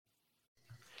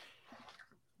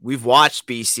we've watched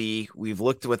BC. We've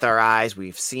looked with our eyes.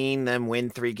 We've seen them win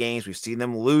 3 games. We've seen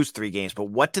them lose 3 games. But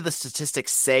what do the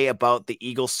statistics say about the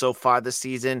Eagles so far this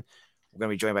season? We're going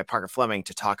to be joined by Parker Fleming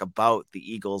to talk about the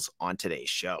Eagles on today's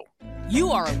show. You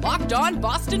are Locked On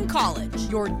Boston College,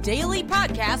 your daily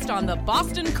podcast on the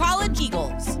Boston College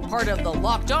Eagles, part of the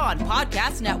Locked On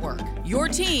Podcast Network, your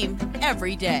team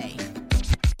every day.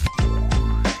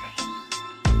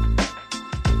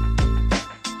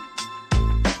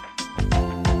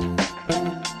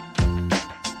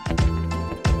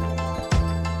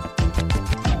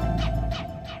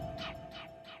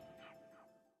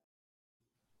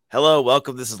 Hello,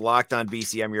 welcome. This is Locked On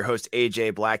BC. I'm your host,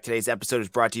 AJ Black. Today's episode is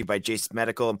brought to you by Jase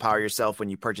Medical. Empower yourself when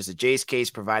you purchase a Jase case,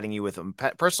 providing you with a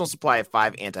personal supply of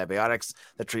 5 antibiotics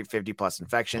that treat 50-plus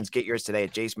infections. Get yours today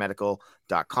at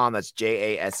jasemedical.com. That's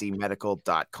JASE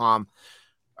medical.com.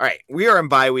 All right, we are in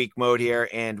bye week mode here,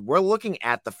 and we're looking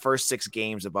at the first 6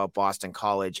 games about Boston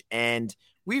College. And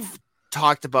we've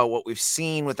talked about what we've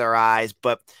seen with our eyes,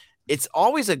 but it's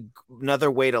always another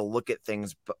way to look at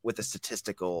things with a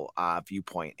statistical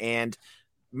viewpoint. And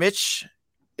Mitch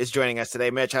is joining us today.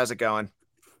 Mitch, how's it going?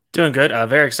 Doing good.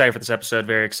 Very excited for this episode.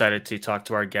 Very excited to talk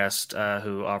to our guest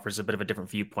who offers a bit of a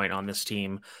different viewpoint on this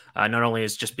team. Not only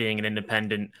as just being an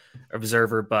independent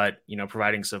observer, but,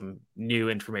 providing some new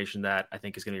information that I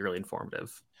think is going to be really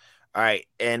informative. All right.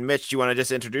 And Mitch, do you want to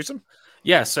just introduce him?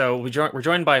 Yeah, so we're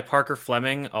joined by Parker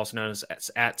Fleming, also known as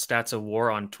at Stats of War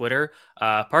on Twitter.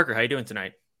 Parker, how you doing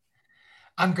tonight?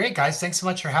 I'm great, guys. Thanks so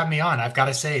much for having me on. I've got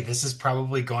to say, this is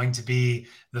probably going to be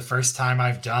the first time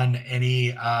I've done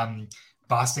any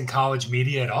Boston College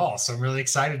media at all. So I'm really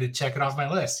excited to check it off my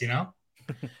list,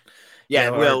 Yeah,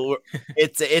 well,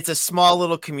 it's a small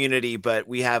little community, but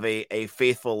we have a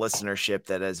faithful listenership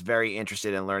that is very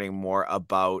interested in learning more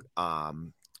about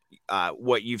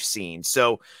what you've seen.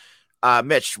 So,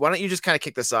 Mitch, why don't you just kind of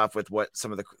kick this off with what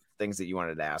some of the things that you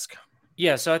wanted to ask?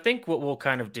 Yeah, so I think what we'll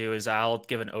kind of do is I'll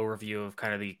give an overview of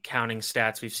kind of the counting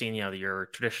stats we've seen, your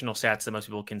traditional stats that most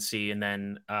people can see. And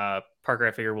then Parker,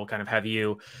 I figure we'll kind of have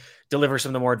you deliver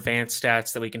some of the more advanced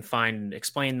stats that we can find and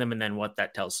explain them, and then what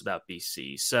that tells us about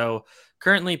BC. So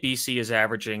currently BC is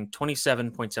averaging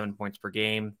 27.7 points per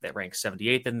game. That ranks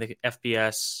 78th in the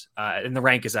FBS, and the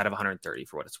rank is out of 130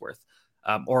 for what it's worth.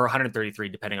 Or 133,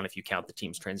 depending on if you count the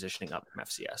teams transitioning up from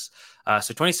FCS.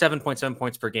 So 27.7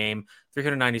 points per game,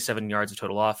 397 yards of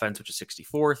total offense, which is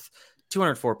 64th,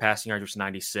 204 passing yards, which is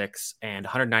 96th, and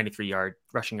 193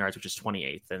 rushing yards, which is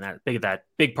 28th. And that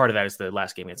big part of that is the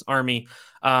last game against Army.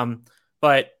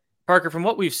 But Parker, from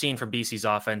what we've seen from BC's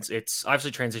offense, it's obviously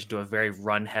transitioned to a very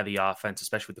run-heavy offense,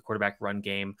 especially with the quarterback run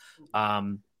game.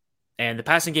 And the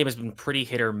passing game has been pretty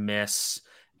hit or miss.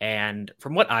 And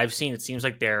from what I've seen, it seems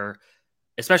like they're,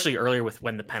 especially earlier with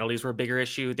when the penalties were a bigger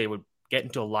issue, they would get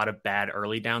into a lot of bad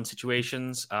early down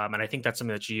situations. And I think that's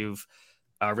something that you've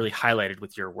really highlighted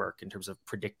with your work in terms of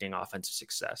predicting offensive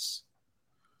success.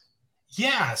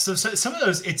 Yeah. So some of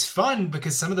those, it's fun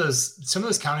because some of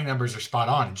those counting numbers are spot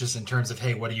on just in terms of,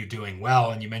 hey, what are you doing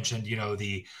well? And you mentioned,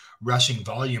 the rushing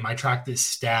volume. I track this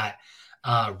stat,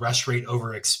 rush rate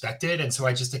over expected. And so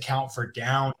I just account for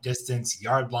down, distance,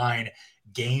 yard line,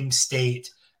 game state,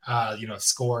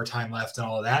 score, time left, and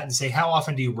all of that, and say, how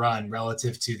often do you run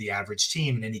relative to the average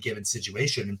team in any given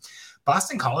situation?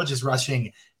 Boston College is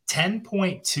rushing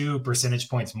 10.2 percentage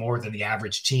points more than the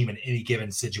average team in any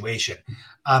given situation.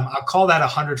 I'll call that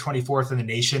 124th in the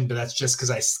nation, but that's just because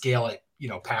I scale it,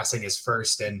 passing is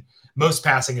first, and most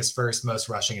passing is first, most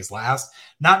rushing is last.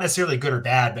 Not necessarily good or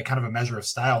bad, but kind of a measure of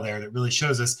style there that really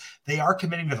shows us they are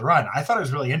committing to the run. I thought it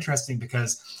was really interesting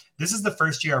because this is the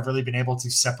first year I've really been able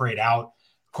to separate out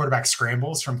quarterback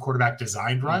scrambles from quarterback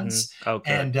designed runs. Mm-hmm.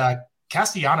 Okay. And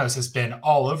Castellanos has been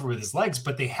all over with his legs,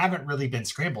 but they haven't really been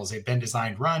scrambles. They've been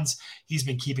designed runs. He's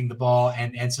been keeping the ball.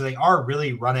 And so they are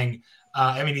really running.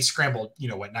 He scrambled,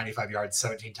 95 yards,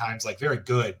 17 times, very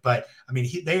good. But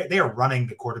they are running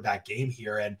the quarterback game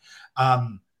here.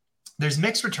 And there's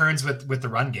mixed returns with the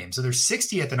run game. So they're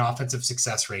 60th in offensive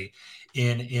success rate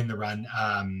in the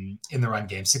run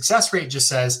game. Success rate just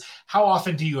says how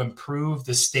often do you improve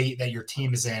the state that your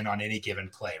team is in on any given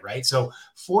play, right? So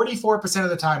 44% of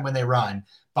the time when they run,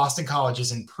 Boston College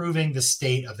is improving the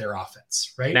state of their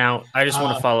offense, right? Now, I just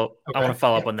want to follow. Okay. I want to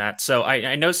follow up on that. So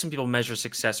I know some people measure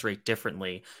success rate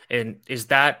differently, and is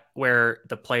that where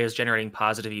the play is generating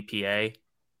positive EPA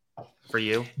for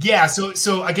you? Yeah.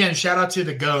 So again, shout out to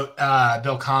the GOAT,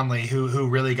 Bill Conley, who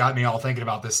really got me all thinking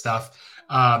about this stuff.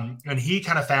 And he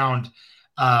kind of found,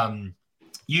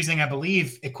 using, I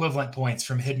believe, equivalent points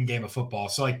from Hidden Game of Football.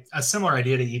 So like a similar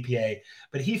idea to EPA,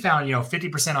 but he found,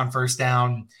 50% on first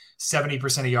down,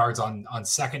 70% of yards on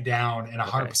second down, and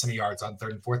 100% of yards on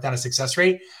third and fourth down, a success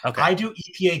rate. Okay. I do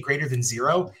EPA greater than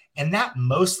 0, and that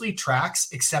mostly tracks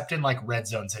except in like red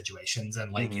zone situations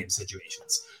and late game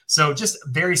situations. So just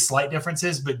very slight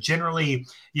differences, but generally,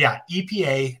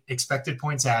 EPA, expected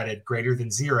points added, greater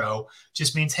than 0,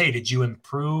 just means, hey, did you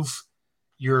improve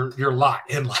your lot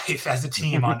in life as a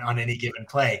team on any given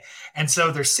play? And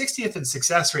so they're 60th in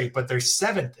success rate, but they're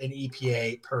 7th in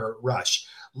EPA per rush.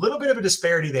 A little bit of a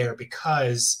disparity there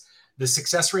because the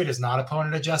success rate is not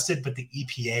opponent adjusted, but the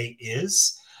EPA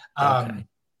is. And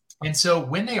so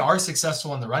when they are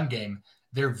successful in the run game,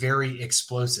 they're very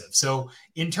explosive. So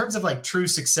in terms of like true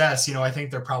success, I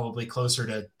think they're probably closer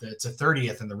to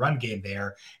 30th in the run game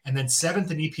there. And then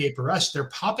 7th in EPA per rush, they're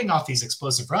popping off these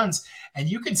explosive runs. And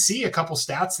you can see a couple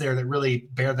stats there that really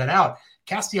bear that out.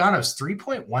 Castellanos,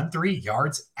 3.13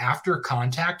 yards after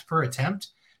contact per attempt,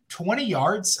 20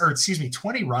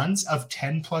 runs of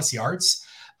 10 plus yards.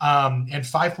 And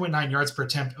 5.9 yards per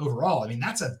attempt overall. I mean,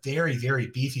 that's a very, very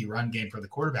beefy run game for the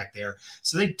quarterback there.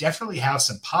 So they definitely have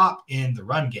some pop in the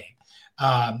run game.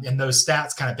 And those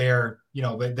stats kind of bear,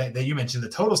 that you mentioned, the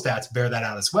total stats bear that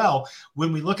out as well.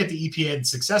 When we look at the EPA and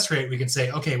success rate, we can say,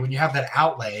 okay, when you have that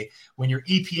outlay, when your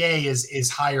EPA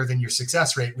is higher than your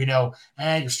success rate, we know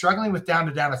you're struggling with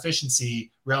down-to-down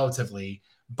efficiency relatively.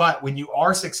 But when you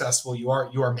are successful, you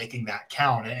are making that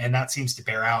count. And that seems to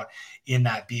bear out in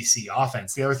that BC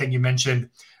offense. The other thing you mentioned,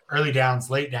 early downs,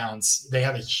 late downs, they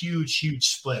have a huge, huge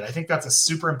split. I think that's a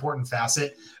super important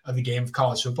facet of the game of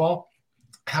college football.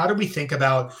 How do we think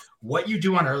about what you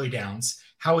do on early downs,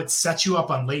 how it sets you up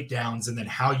on late downs, and then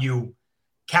how you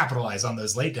capitalize on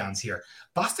those late downs here?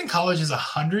 Boston College is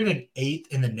 108th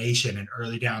in the nation in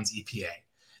early downs EPA.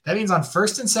 That means on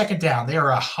first and second down, they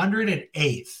are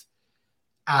 108th.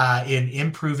 In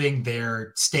improving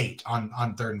their state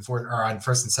on third and fourth, or on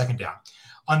first and second down.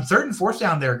 On third and fourth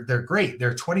down, they're great.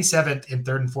 They're 27th in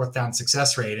third and fourth down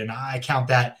success rate, and I count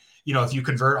that. If you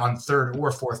convert on third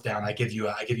or fourth down, I give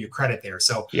you credit there.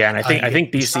 So and I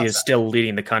think BC is still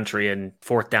leading the country in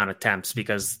fourth down attempts,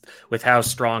 because with how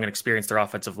strong and experienced their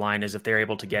offensive line is, if they're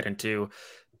able to get into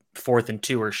 4th and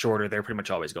 2 or shorter, they're pretty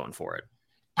much always going for it.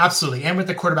 Absolutely. And with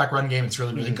the quarterback run game, it's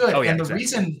really, really good.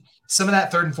 Reason some of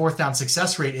that third and fourth down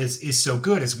success rate is so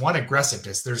good is, one,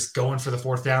 aggressiveness. There's going for the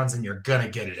fourth downs, and you're going to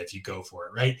get it if you go for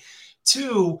it, right?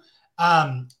 2,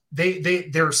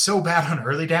 they're so bad on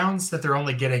early downs that they're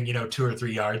only getting, 2 or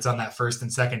 3 yards on that first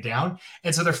and second down.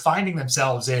 And so they're finding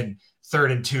themselves in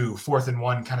 3rd and 2, 4th and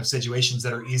 1 kind of situations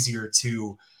that are easier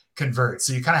to convert.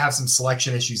 So you kind of have some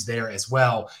selection issues there as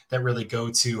well that really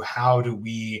go to how do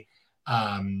we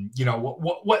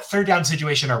what third down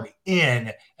situation are we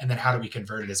in, and then how do we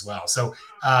convert it as well? So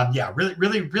really,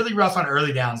 really, really rough on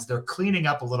early downs. They're cleaning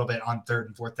up a little bit on third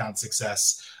and fourth down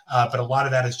success, but a lot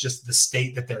of that is just the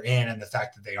state that they're in and the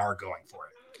fact that they are going for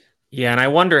it. Yeah, and I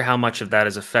wonder how much of that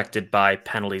is affected by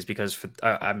penalties, because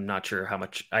I'm not sure how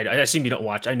much. I assume you don't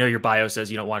watch. I know your bio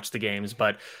says you don't watch the games,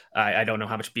 but I don't know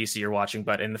how much BC you're watching.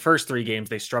 But in the first 3 games,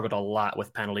 they struggled a lot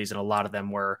with penalties, and a lot of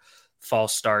them were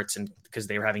false starts, and because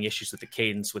they were having issues with the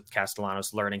cadence, with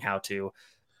Castellanos learning how to,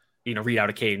 read out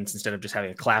a cadence instead of just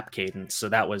having a clap cadence. So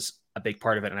that was a big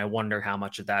part of it. And I wonder how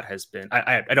much of that has been,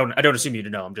 I don't assume you to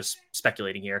know, I'm just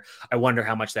speculating here. I wonder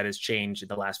how much that has changed in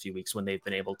the last few weeks when they've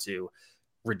been able to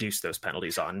reduce those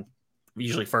penalties on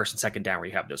usually first and second down, where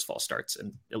you have those false starts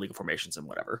and illegal formations and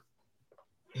whatever.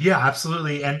 Yeah,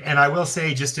 absolutely. And I will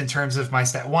say, just in terms of my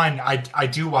stat, one, I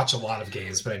do watch a lot of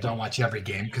games, but I don't watch every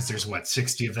game because there's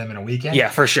 60 of them in a weekend. Yeah,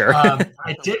 for sure. I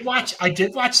did watch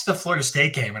the Florida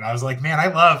State game, and I was like, man,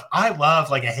 I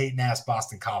love like a hating ass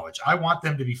Boston College. I want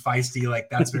them to be feisty. Like,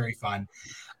 that's very fun.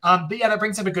 But yeah, that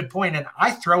brings up a good point. And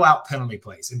I throw out penalty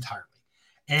plays entirely.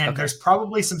 And there's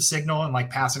probably some signal and like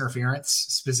pass interference,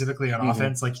 specifically on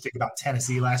offense. Like, you think about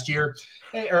Tennessee last year,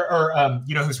 or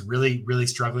who's really, really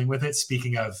struggling with it.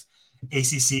 Speaking of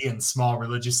ACC and small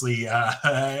religiously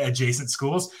adjacent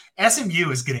schools, SMU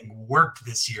is getting worked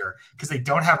this year because they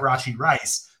don't have Rashee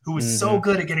Rice, who was so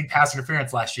good at getting pass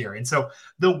interference last year. And so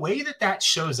the way that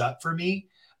shows up for me,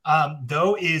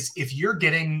 though, is if you're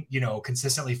getting,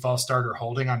 consistently false start or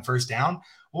holding on first down,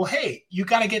 well, hey, you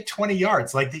got to get 20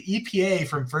 yards. Like, the EPA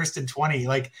from 1st and 20,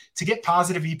 like, to get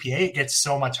positive EPA, it gets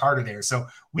so much harder there. So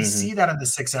we see that in the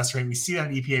success rate. We see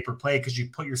that in EPA per play because you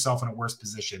put yourself in a worse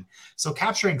position. So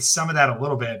capturing some of that a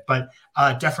little bit, but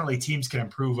definitely teams can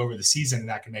improve over the season, and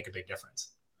that can make a big difference.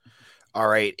 All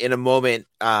right. In a moment,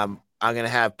 I'm going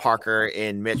to have Parker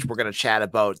and Mitch. We're going to chat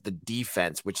about the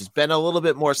defense, which has been a little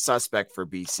bit more suspect for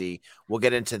BC. We'll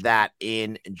get into that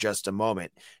in just a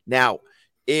moment. Now,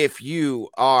 if you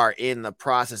are in the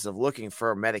process of looking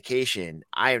for medication,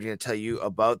 I am going to tell you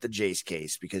about the Jase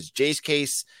Case, because Jase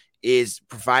Case is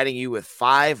providing you with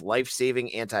 5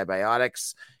 life-saving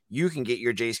antibiotics. You can get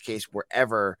your Jase Case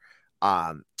wherever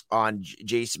on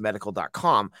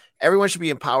jasemedical.com. Everyone should be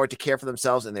empowered to care for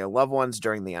themselves and their loved ones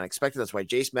during the unexpected. That's why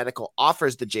Jase Medical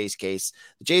offers the Jase Case.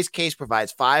 The Jase Case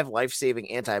provides 5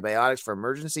 life-saving antibiotics for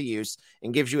emergency use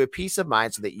and gives you a peace of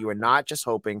mind so that you are not just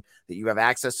hoping that you have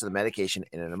access to the medication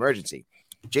in an emergency.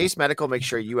 Jase Medical makes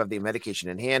sure you have the medication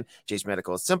in hand. Jase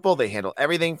Medical is simple. They handle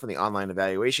everything from the online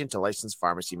evaluation to licensed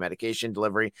pharmacy medication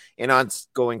delivery and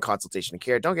ongoing consultation and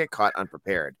care. Don't get caught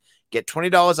unprepared. Get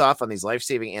 $20 off on these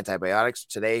life-saving antibiotics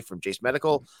today from Jase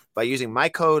Medical by using my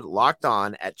code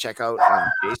LOCKEDON at checkout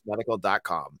on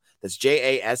jasemedical.com. That's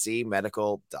JASE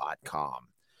medical.com. All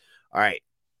right.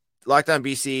 Locked On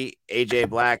BC, AJ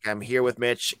Black. I'm here with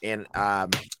Mitch and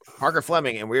Parker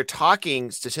Fleming, and we're talking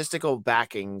statistical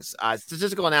backings,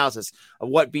 statistical analysis of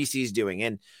what BC is doing.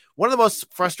 And one of the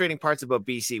most frustrating parts about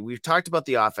BC, we've talked about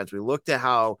the offense. We looked at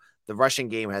how the rushing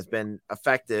game has been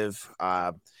effective.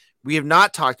 We have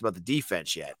not talked about the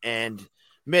defense yet. And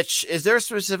Mitch, is there a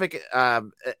specific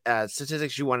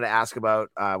statistics you wanted to ask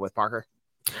about with Parker?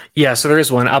 Yeah, so there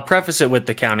is one. I'll preface it with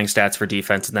the counting stats for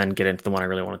defense and then get into the one I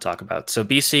really want to talk about. So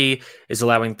BC is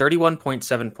allowing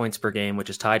 31.7 points per game,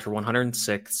 which is tied for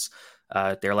 106th.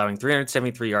 They're allowing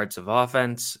 373 yards of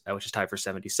offense, which is tied for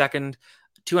 72nd,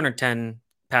 210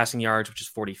 passing yards, which is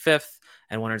 45th,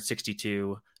 and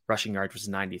 162 rushing yards, which is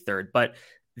 93rd. But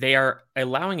they are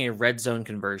allowing a red zone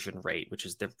conversion rate, which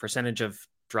is the percentage of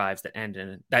drives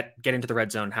that get into the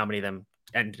red zone, how many of them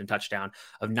end in touchdown,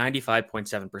 of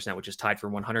 95.7%, which is tied for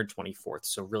 124th.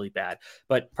 So really bad.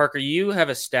 But Parker, you have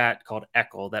a stat called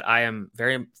ECHL that I am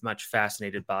very much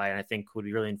fascinated by, and I think would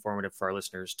be really informative for our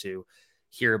listeners to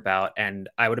hear about. And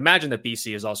I would imagine that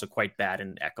BC is also quite bad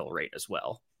in ECHL rate as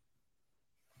well.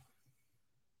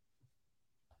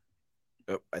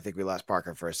 Oh, I think we lost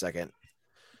Parker for a second.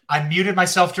 I muted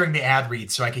myself during the ad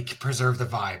read so I could preserve the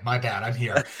vibe. My bad. I'm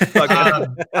here.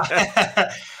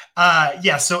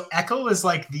 Yeah. So ECHL is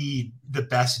like the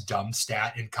best dumb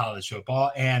stat in college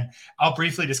football. And I'll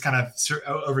briefly just kind of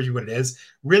overview what it is.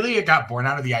 Really, it got born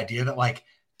out of the idea that like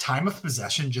time of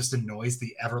possession just annoys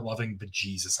the ever-loving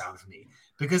bejesus out of me,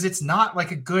 because it's not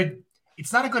like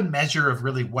it's not a good measure of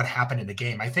really what happened in the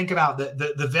game. I think about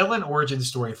the villain origin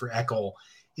story for ECHL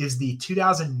is the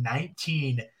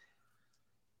 2019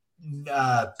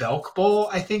 Belk Bowl,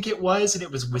 I think it was, and it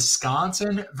was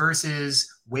Wisconsin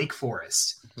versus Wake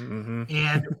Forest. Mm-hmm.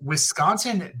 And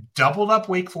Wisconsin doubled up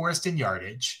Wake Forest in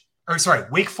yardage.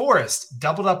 Wake Forest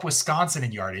doubled up Wisconsin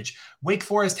in yardage. Wake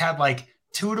Forest had like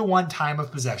 2-to-1 time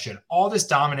of possession, all this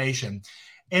domination.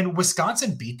 And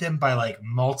Wisconsin beat them by like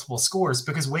multiple scores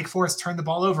because Wake Forest turned the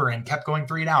ball over and kept going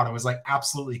 3 and out. It was like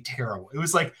absolutely terrible. It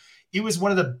was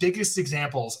one of the biggest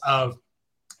examples of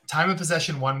time of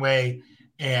possession one way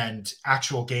and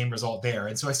actual game result there.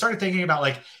 And so I started thinking about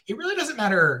like, it really doesn't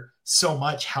matter so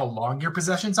much how long your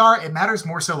possessions are. It matters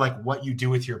more so like what you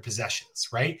do with your possessions,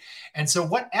 right? And so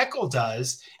what ECHL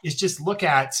does is just look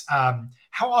at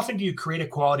how often do you create a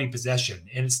quality possession?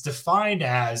 And it's defined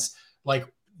as like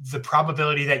the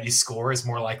probability that you score is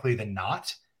more likely than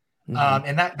not. Mm-hmm.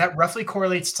 And that roughly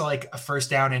correlates to like a first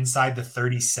down inside the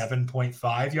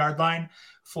 37.5 yard line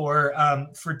for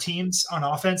teams on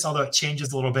offense, although it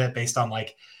changes a little bit based on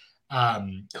like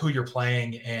who you're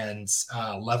playing and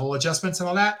level adjustments and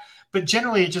all that. But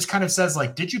generally, it just kind of says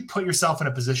like, did you put yourself in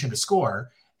a position to score?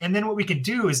 And then what we can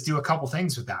do is do a couple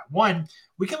things with that. One,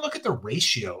 we can look at the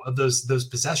ratio of those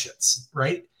possessions,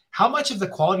 right? How much of the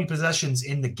quality possessions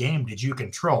in the game did you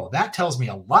control? That tells me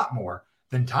a lot more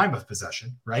than time of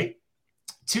possession, right?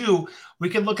 2, we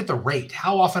can look at the rate.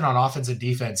 How often on offense and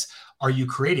defense are you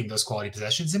creating those quality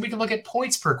possessions? And we can look at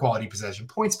points per quality possession,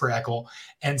 points per ECHL,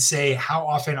 and say how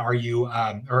often are you,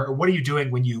 or what are you doing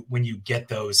when you get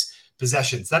those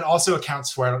possessions? That also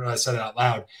accounts for, I don't know if I said it out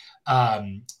loud,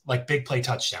 like big play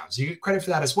touchdowns. You get credit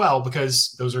for that as well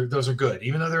because those are good.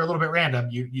 Even though they're a little bit random,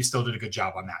 you still did a good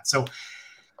job on that. So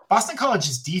Boston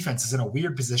College's defense is in a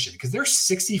weird position because they're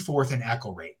 64th in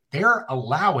ECHL rate. They're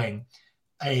allowing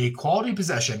a quality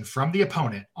possession from the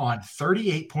opponent on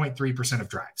 38.3% of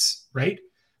drives, right?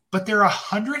 But they're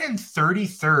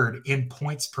 133rd in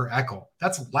points per ECHL.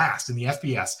 That's last in the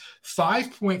FBS,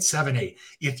 5.78.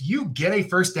 If you get a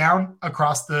first down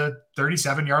across the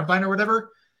 37-yard line or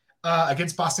whatever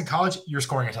against Boston College, you're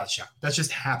scoring a touchdown. That's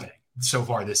just happening, so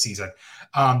far this season.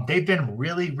 They've been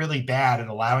really, really bad at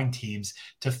allowing teams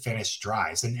to finish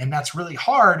drives. And that's really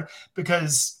hard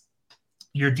because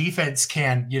your defense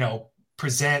can,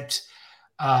 present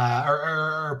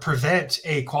or prevent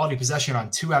a quality possession on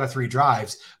 2 out of 3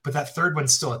 drives, but that third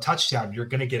one's still a touchdown. You're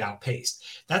going to get outpaced.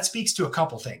 That speaks to a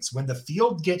couple things. When the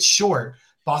field gets short,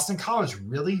 Boston College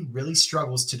really, really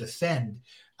struggles to defend.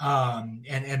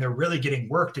 And they're really getting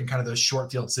worked in kind of those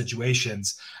short field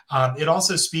situations. It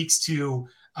also speaks to,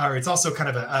 or it's also kind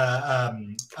of a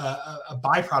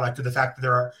byproduct of the fact that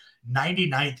there are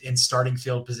 99th in starting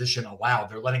field position allowed.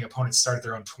 They're letting opponents start at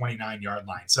their own 29-yard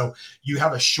line. So you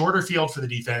have a shorter field for the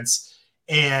defense,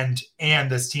 and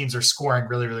those teams are scoring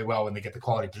really, really well when they get the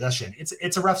quality possession.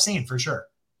 It's a rough scene for sure.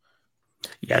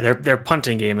 Yeah, their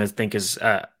punting game, I think, is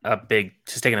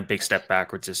just taking a big step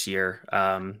backwards this year.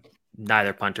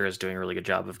 Neither punter is doing a really good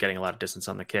job of getting a lot of distance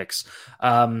on the kicks.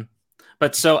 I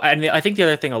think the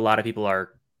other thing a lot of people are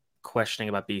questioning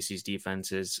about BC's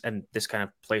defense is, and this kind of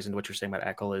plays into what you're saying about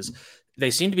Eckel, is they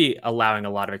seem to be allowing a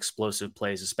lot of explosive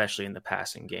plays, especially in the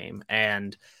passing game.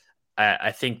 And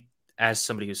I think as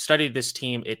somebody who's studied this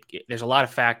team, there's a lot of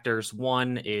factors.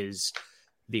 One is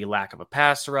the lack of a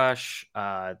pass rush.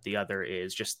 The other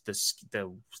is just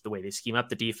the way they scheme up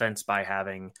the defense by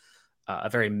having a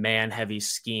very man-heavy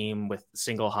scheme with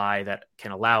single high that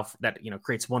can allow that,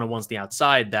 creates one-on-ones on the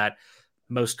outside that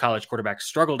most college quarterbacks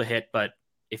struggle to hit. But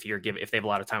if they have a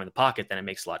lot of time in the pocket, then it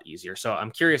makes it a lot easier. So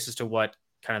I'm curious as to what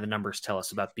kind of the numbers tell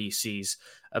us about BC's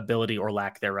ability or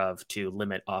lack thereof to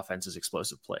limit offense's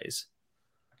explosive plays.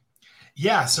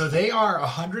 Yeah, so they are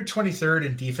 123rd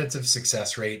in defensive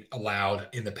success rate allowed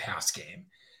in the pass game,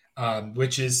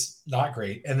 which is not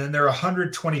great. And then they're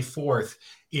 124th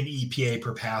in EPA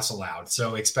per pass allowed.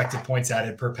 So expected points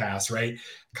added per pass, right?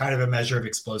 Kind of a measure of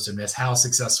explosiveness. How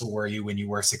successful were you when you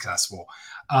were successful?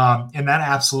 And that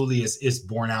absolutely is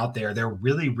borne out there. They're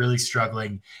really, really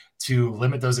struggling to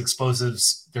limit those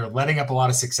explosives. They're letting up a lot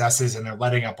of successes, and they're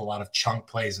letting up a lot of chunk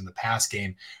plays in the pass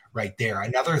game right there.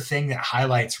 Another thing that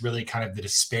highlights really kind of the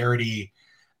disparity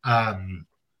or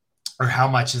how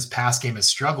much this pass game has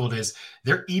struggled is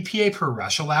their EPA per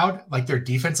rush allowed, like their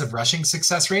defensive rushing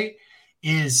success rate,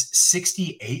 is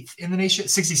 68th in the nation,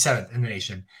 67th in the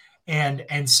nation.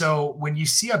 And so when you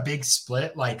see a big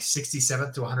split, like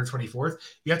 67th to 124th,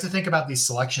 you have to think about these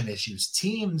selection issues.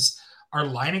 Teams are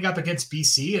lining up against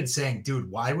BC and saying, dude,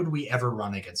 why would we ever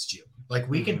run against you? Like,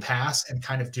 we can pass and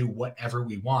kind of do whatever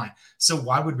we want. So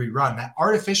why would we run? That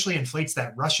artificially inflates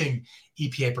that rushing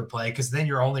EPA per play, because then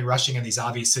you're only rushing in these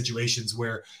obvious situations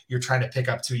where you're trying to pick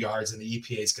up 2 yards and the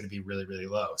EPA is going to be really, really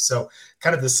low. So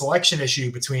kind of the selection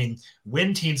issue between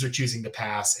when teams are choosing to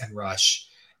pass and rush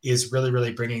is really,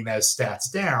 really bringing those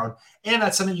stats down. And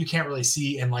that's something you can't really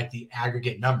see in like the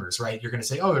aggregate numbers, right? You're going to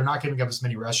say, oh, they're not giving up as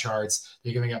many rush yards.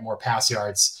 They're giving up more pass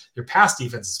yards. Their pass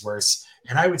defense is worse.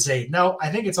 And I would say, no, I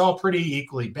think it's all pretty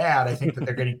equally bad. I think that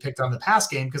they're getting picked on the pass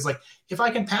game because, like, if I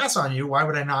can pass on you, why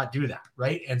would I not do that,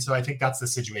 right? And so I think that's the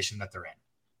situation that they're in.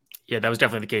 Yeah, that was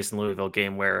definitely the case in the Louisville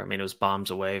game where, it was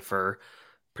bombs away for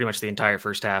pretty much the entire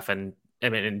first half. And they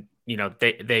didn't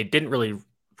really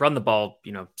run the ball,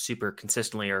 super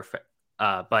consistently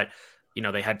but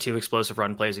they had 2 explosive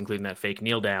run plays, including that fake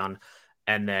kneel down.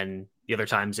 And then the other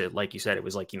times like you said, it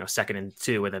was like, 2nd and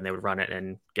 2, and then they would run it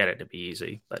and get it to be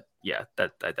easy. But yeah,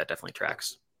 that definitely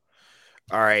tracks.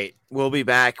 All right, we'll be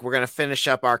back. We're going to finish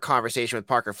up our conversation with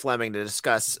Parker Fleming to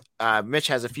discuss. Mitch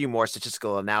has a few more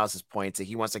statistical analysis points that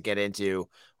he wants to get into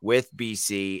with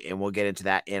BC, and we'll get into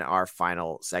that in our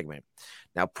final segment.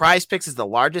 Now, Prize Picks is the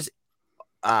largest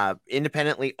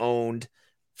independently owned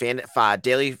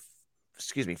fantasy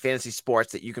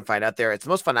sports that you can find out there. It's the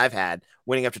most fun I've had,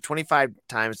 winning up to 25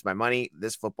 times my money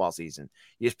this football season.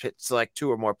 You just select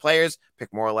 2 or more players,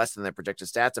 pick more or less than their projected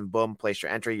stats, and boom, place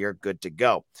your entry. You're good to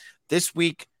go. This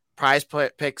week, Prize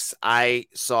Picks, I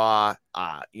saw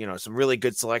some really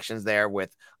good selections there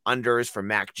with unders for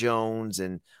Mac Jones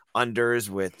and unders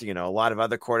with a lot of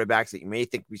other quarterbacks that you may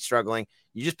think be struggling.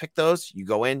 You just pick those, you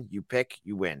go in, you pick,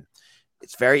 you win.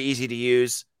 It's very easy to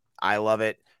use. I love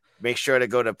it. Make sure to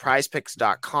go to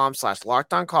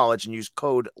prizepicks.com/lockedoncollege and use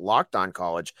code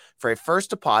LockedOnCollege for a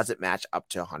first deposit match up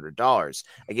to $100.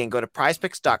 Again, go to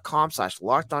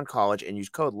prizepicks.com/lockedoncollege and use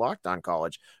code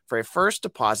LockedOnCollege for a first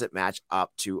deposit match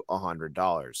up to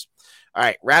 $100. All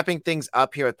right, wrapping things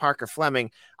up here with Parker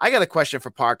Fleming. I got a question for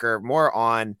Parker, more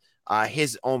on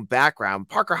his own background.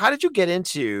 Parker, how did you get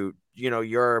into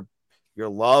your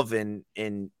love and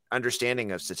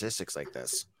understanding of statistics like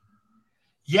this?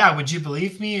 Yeah, would you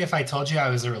believe me if I told you I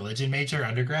was a religion major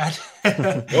undergrad?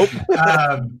 Nope.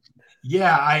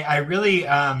 Yeah, I really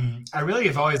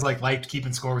have always liked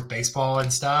keeping score with baseball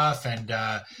and stuff, and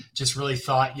just really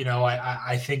thought,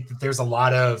 I think that there's a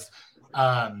lot of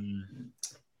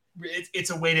it's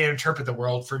a way to interpret the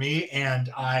world for me. And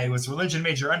I was a religion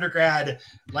major undergrad,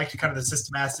 liked kind of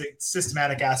the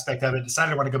systematic aspect of it,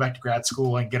 decided I want to go back to grad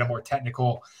school and get a more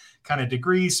technical kind of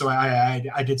degree. So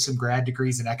I did some grad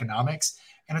degrees in economics,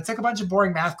 and I took a bunch of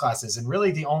boring math classes. And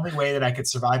really the only way that I could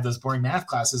survive those boring math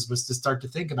classes was to start to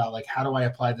think about, like, how do I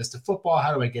apply this to football?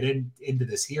 How do I get into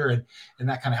this here? And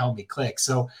that kind of helped me click.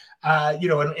 So,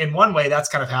 in one way, that's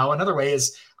kind of how. Another way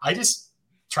is I just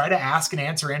try to ask and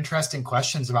answer interesting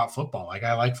questions about football. Like,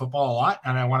 I like football a lot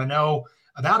and I want to know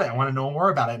about it. I want to know more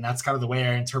about it. And that's kind of the way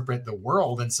I interpret the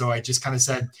world. And so I just kind of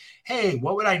said, hey,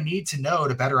 what would I need to know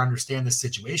to better understand this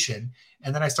situation?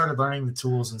 And then I started learning the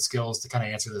tools and skills to kind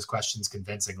of answer those questions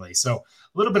convincingly. So a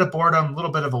little bit of boredom, a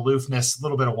little bit of aloofness, a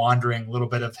little bit of wandering, a little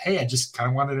bit of, hey, I just kind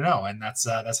of wanted to know. And that's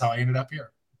how I ended up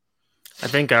here. I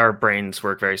think our brains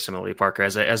work very similarly, Parker.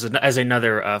 As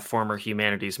another former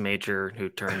humanities major who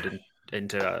turned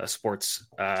into sports,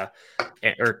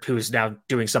 or who's now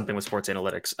doing something with sports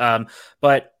analytics.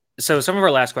 But so some of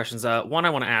our last questions. One, I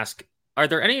want to ask: are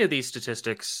there any of these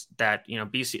statistics that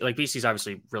BC's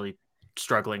obviously really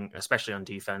struggling, especially on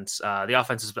defense? The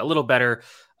offense is a little better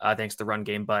thanks to the run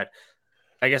game, but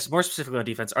I guess more specifically on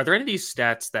defense, are there any of these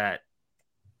stats that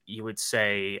you would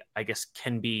say, I guess,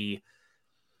 can be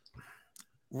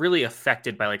really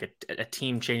affected by like a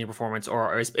team changing performance,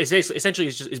 or is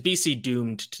BC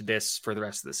doomed to this for the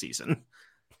rest of the season?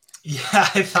 Yeah,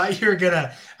 I thought you were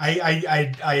gonna.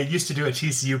 I used to do a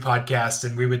TCU podcast,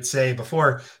 and we would say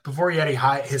before he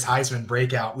had his Heisman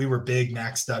breakout, we were big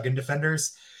Max Duggan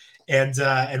defenders, and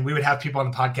we would have people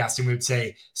on the podcast, and we would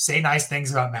say nice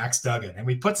things about Max Duggan, and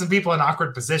we put some people in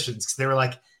awkward positions because they were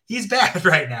like, he's bad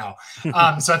right now.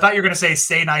 So I thought you were going to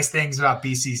say nice things about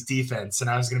BC's defense. And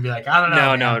I was going to be like, I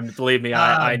don't know. No, believe me.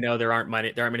 I know there aren't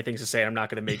many things to say. I'm not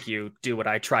going to make you do what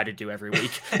I try to do every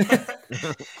week.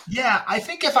 Yeah. I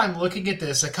think if I'm looking at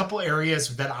this, a couple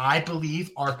areas that I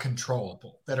believe are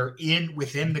controllable, that are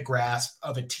within the grasp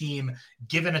of a team,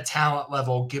 given a talent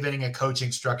level, given a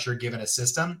coaching structure, given a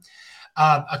system.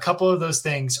 A couple of those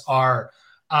things are,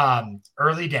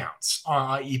 early downs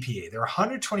on EPA. They're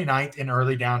 129th in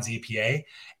early downs EPA.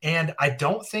 And I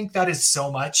don't think that is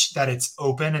so much that it's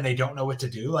open and they don't know what to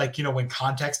do. Like, when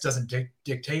context doesn't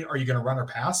dictate, are you going to run or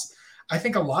pass? I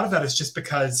think a lot of that is just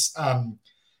because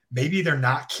maybe they're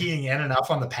not keying in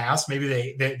enough on the pass.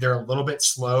 Maybe they're a little bit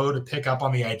slow to pick up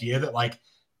on the idea that, like,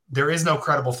 there is no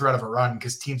credible threat of a run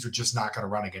because teams are just not going to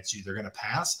run against you. They're going to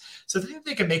pass. So I think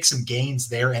they can make some gains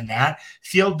there in that.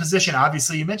 Field position,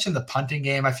 obviously, you mentioned the punting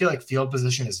game. I feel like field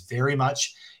position is very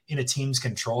much in a team's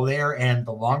control there. And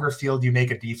the longer field you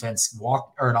make a defense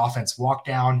walk or an offense walk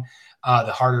down,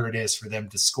 the harder it is for them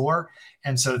to score.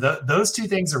 And so those two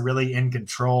things are really in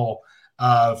control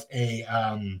of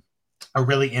are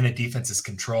really in a defense's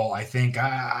control. I think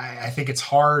it's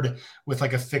hard with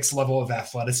like a fixed level of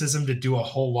athleticism to do a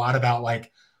whole lot about,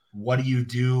 like, what do you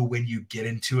do when you get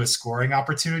into a scoring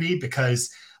opportunity?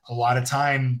 Because a lot of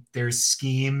time there's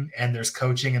scheme and there's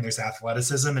coaching and there's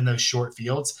athleticism in those short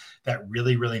fields that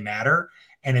really, really matter.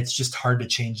 And it's just hard to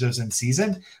change those in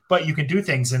season, but you can do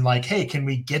things in, like, hey, can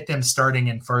we get them starting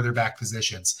in further back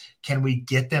positions? Can we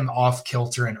get them off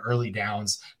kilter in early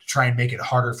downs to try and make it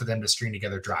harder for them to string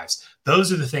together drives?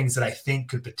 Those are the things that I think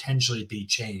could potentially be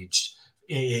changed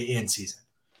in season.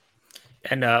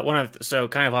 And so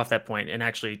kind of off that point, and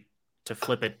actually to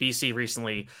flip it, BC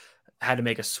recently had to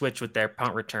make a switch with their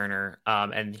punt returner.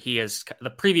 And the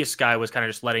previous guy was kind of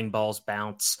just letting balls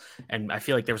bounce. And I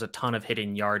feel like there was a ton of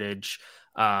hidden yardage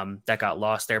that got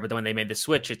lost there. But then when they made the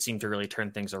switch, it seemed to really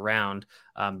turn things around,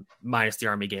 minus the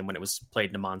Army game when it was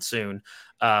played in a monsoon.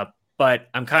 But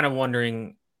I'm kind of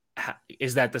wondering,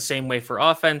 is that the same way for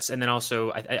offense? And then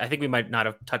also, I think we might not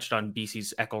have touched on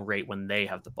BC's echo rate when they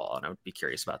have the ball, and I would be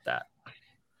curious about that.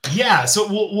 Yeah.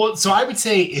 So I would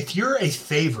say if you're a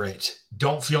favorite,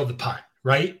 don't field the punt,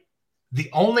 right? The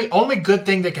only good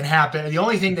thing that can happen, the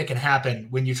only thing that can happen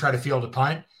when you try to field a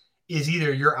punt is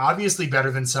either you're obviously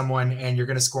better than someone and you're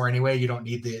going to score anyway. You don't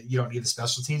need the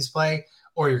special teams play,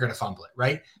 or you're going to fumble it,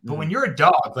 right? Mm-hmm. But when you're a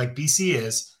dog like BC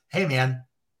is, hey man,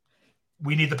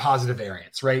 we need the positive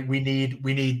variance, right? We need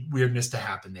weirdness to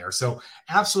happen there. So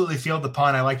absolutely field the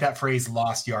punt. I like that phrase,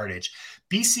 lost yardage.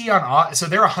 BC so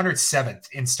they're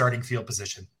 107th in starting field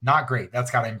position. Not great.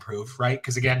 That's got to improve, right?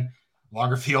 Because again,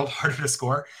 longer field, harder to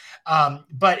score.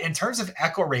 But in terms of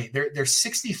echo rate, they're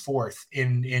 64th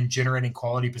in generating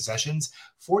quality possessions.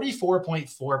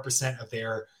 44.4% of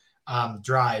their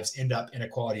drives end up in a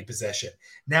quality possession.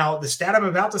 Now, the stat I'm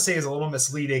about to say is a little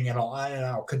misleading, and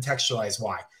I'll contextualize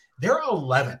why. They're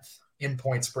 11th in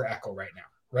points per Eckel right now,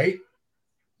 right?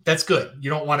 That's good. You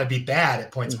don't want to be bad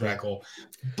at points per Eckel,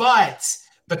 but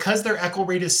because their Eckel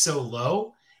rate is so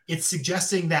low, it's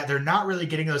suggesting that they're not really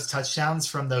getting those touchdowns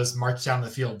from those march down the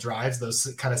field drives,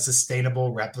 those kind of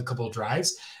sustainable, replicable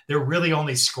drives. They're really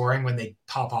only scoring when they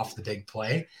pop off the big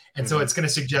play. And so it's going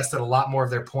to suggest that a lot more of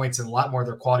their points and a lot more of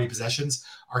their quality possessions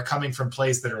are coming from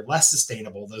plays that are less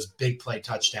sustainable, those big play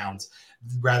touchdowns,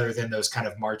 rather than those kind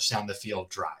of march down the field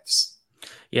drives.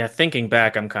 Yeah, thinking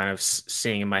back, I'm kind of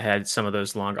seeing in my head some of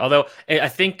those longer. Although I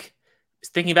think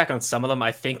thinking back on some of them,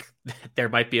 I think there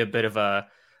might be a bit of a,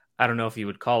 I don't know if you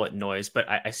would call it noise, but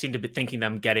I seem to be thinking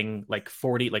them getting like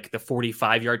 40, like the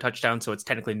 45-yard touchdown. So it's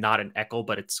technically not an Eckel,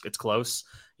 but it's close,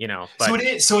 you know.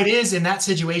 But... So it is in that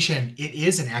situation. It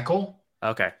is an Eckel.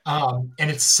 Okay. And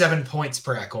it's 7 points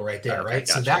per Eckel right there, okay, right?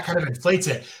 gotcha. So that kind of inflates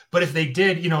it. But if they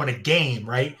did, in a game,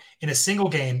 right? In a single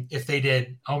game, if they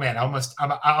did, oh man,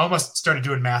 I almost started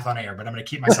doing math on air, but I'm going to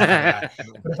keep myself on that.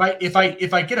 But if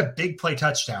I get a big play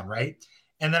touchdown, right?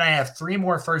 And then I have 3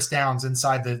 more first downs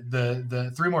inside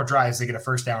the 3 more drives to get a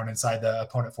first down inside the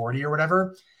opponent 40 or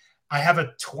whatever. I have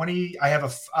a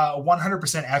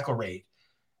 100% Eckel rate.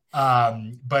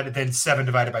 But then 7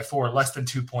 divided by 4, less than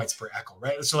 2 points per Eckel,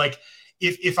 right? So like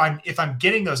if I'm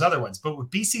getting those other ones, but what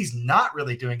BC's not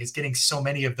really doing is getting so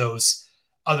many of those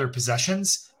other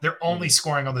possessions. They're only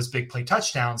scoring on those big play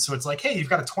touchdowns. So it's like, hey, you've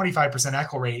got a 25%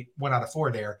 Eckel rate, 1 out of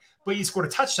 4 there, but you scored a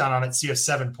touchdown on it, so you have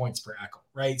 7 points per Eckel,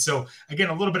 right? So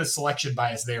again, a little bit of selection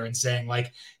bias there in saying,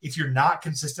 like, if you're not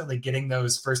consistently getting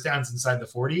those first downs inside the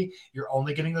 40, you're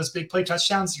only getting those big play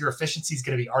touchdowns, your efficiency is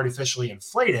going to be artificially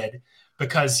inflated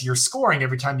because you're scoring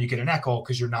every time you get an Eckel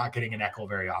because you're not getting an Eckel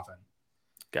very often.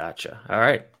 Gotcha. All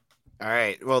right.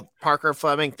 Well, Parker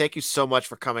Fleming, thank you so much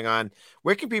for coming on.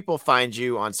 Where can people find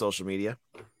you on social media?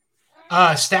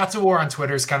 Stats of War on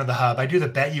Twitter is kind of the hub. I do the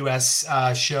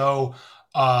BetUS show,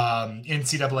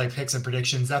 NCAA picks and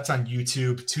predictions. That's on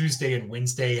YouTube Tuesday and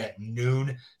Wednesday at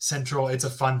noon Central. It's a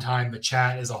fun time. The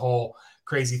chat is a whole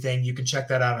crazy thing. You can check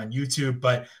that out on YouTube,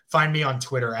 but find me on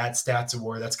Twitter at Stats of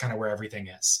War. That's kind of where everything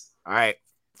is. All right.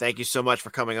 Thank you so much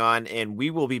for coming on, and we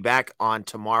will be back on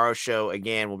tomorrow's show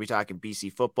again. We'll be talking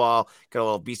BC football, got a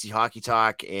little BC hockey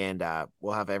talk, and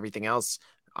we'll have everything else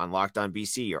on Locked On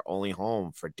BC, your only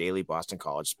home for daily Boston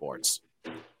College sports.